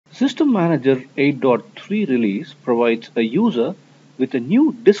System Manager 8.3 release provides a user with a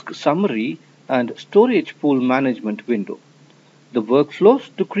new disk summary and storage pool management window. The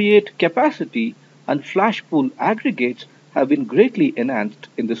workflows to create capacity and flash pool aggregates have been greatly enhanced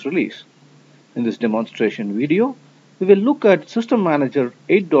in this release. In this demonstration video, we will look at System Manager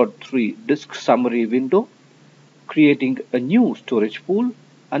 8.3 disk summary window, creating a new storage pool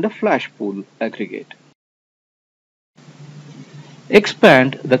and a flash pool aggregate.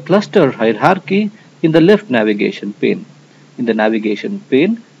 Expand the cluster hierarchy in the left navigation pane. In the navigation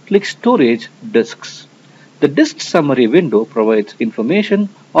pane, click Storage Disks. The disk summary window provides information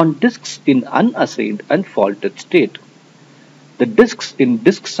on disks in unassigned and faulted state. The disks in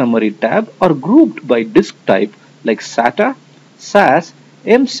Disk Summary tab are grouped by disk type like SATA, SAS,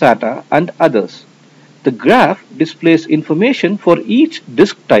 mSATA, and others. The graph displays information for each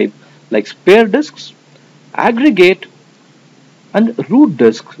disk type like spare disks, aggregate, and root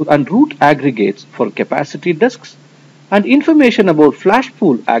disks and root aggregates for capacity disks, and information about flash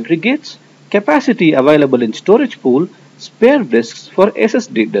pool aggregates, capacity available in storage pool, spare disks for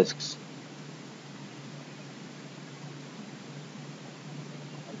SSD disks.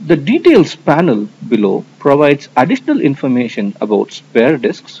 The Details panel below provides additional information about spare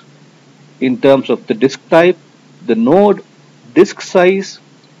disks in terms of the disk type, the node, disk size,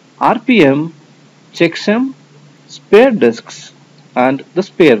 RPM, checksum, spare disks, and the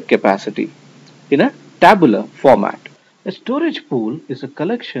spare capacity in a tabular format. A storage pool is a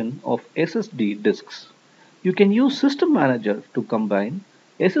collection of SSD disks. You can use System Manager to combine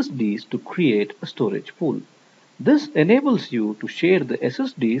SSDs to create a storage pool. This enables you to share the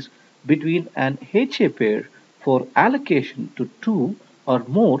SSDs between an HA pair for allocation to two or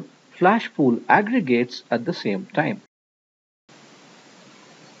more flash pool aggregates at the same time.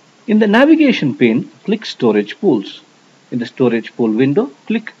 In the navigation pane, click Storage Pools. In the Storage Pool window,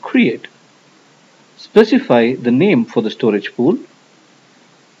 click Create. Specify the name for the storage pool.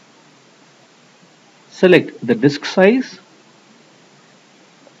 Select the disk size.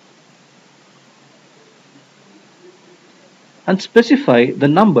 And specify the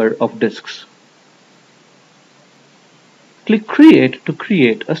number of disks. Click Create to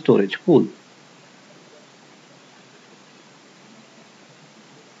create a storage pool.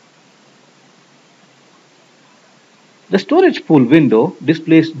 The storage pool window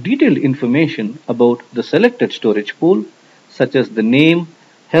displays detailed information about the selected storage pool, such as the name,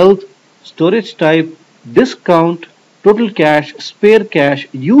 health, storage type, disk count, total cache, spare cache,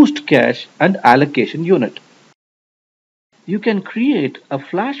 used cache, and allocation unit. You can create a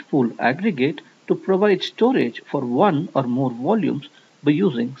flash pool aggregate to provide storage for one or more volumes by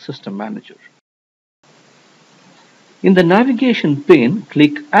using System Manager. In the navigation pane,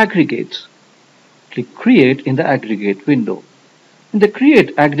 click Aggregates. Click Create in the Aggregate window. In the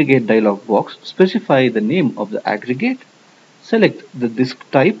Create Aggregate dialog box, specify the name of the aggregate, select the disk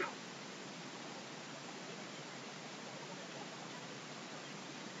type,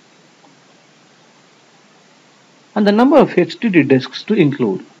 and the number of HDD disks to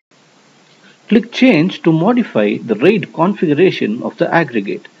include. Click Change to modify the RAID configuration of the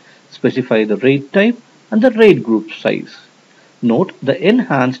aggregate. Specify the RAID type and the RAID group size. Note the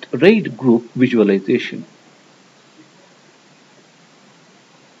enhanced RAID group visualization.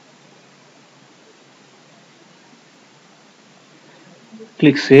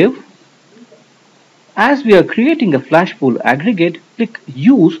 Click Save. As we are creating a flash pool aggregate, click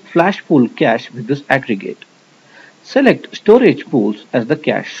Use Flash Pool Cache with this aggregate. Select Storage Pools as the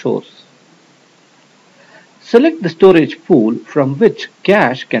cache source. Select the storage pool from which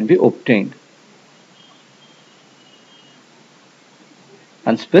cache can be obtained,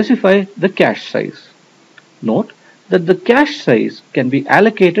 and specify the cache size. Note that the cache size can be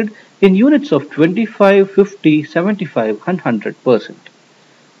allocated in units of 25, 50, 75, and 100%.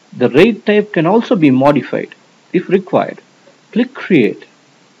 The RAID type can also be modified if required. Click Create.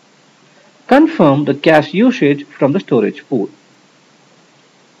 Confirm the cache usage from the storage pool.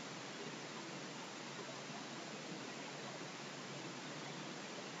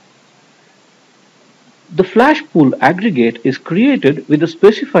 The flash pool aggregate is created with the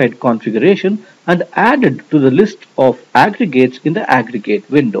specified configuration and added to the list of aggregates in the aggregate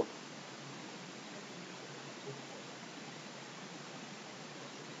window.